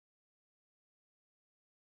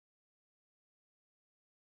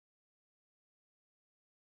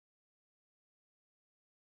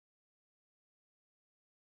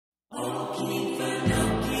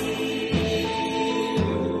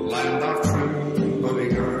Okefenokee, land of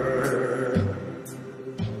trembling earth.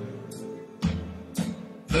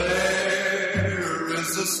 There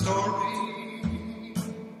is a story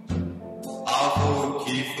of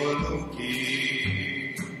Okefenokee.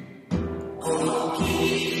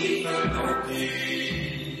 Okefenokee,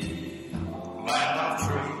 land of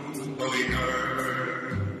trembling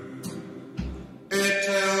earth. It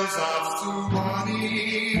tells of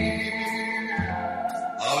Suwannee,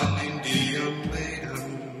 an Indian maiden.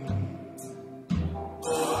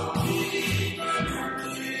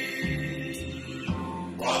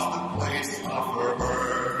 Okefenokee was the place of her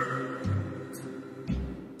birth.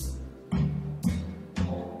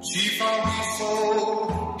 She found her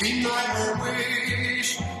soul denied her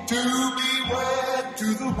wish to be wed to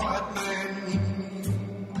the white man.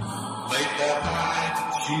 Late that night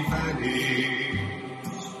she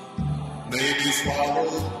vanished, maybe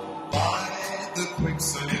swallowed by the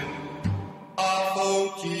quicksand of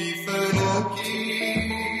Okefenokee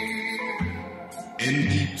in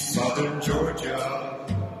deep southern Georgia.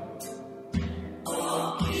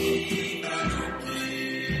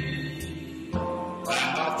 Okefenokee,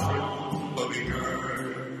 land of trembling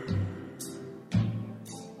earth.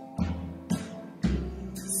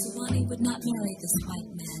 Suwannee would not marry this white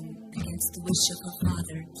man against the wish of her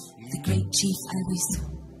father, the great chief Iwiso.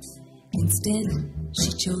 Instead,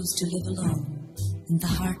 she chose to live alone in the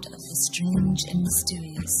heart of the strange and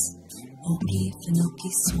mysterious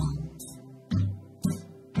Okefenokee swamp.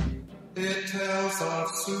 It tells of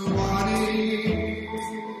Suwannee.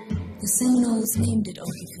 The Seminoles named it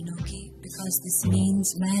Okefenokee because this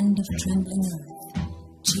means land of trembling earth.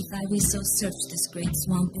 Chief Iwiso searched this great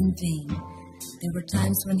swamp in vain. There were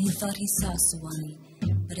times when he thought he saw Suwannee,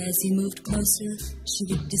 but as he moved closer, she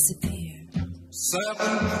would disappear.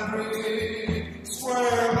 700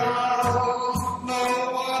 square miles,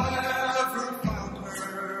 no one ever found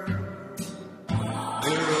her.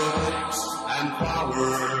 There are lakes and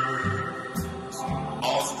flowers,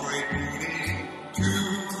 all straight beauty to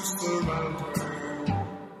surround her.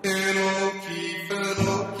 In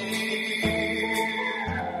Okefenokee,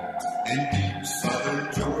 in deep southern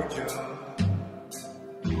Georgia.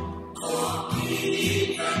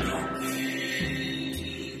 Okefenokee.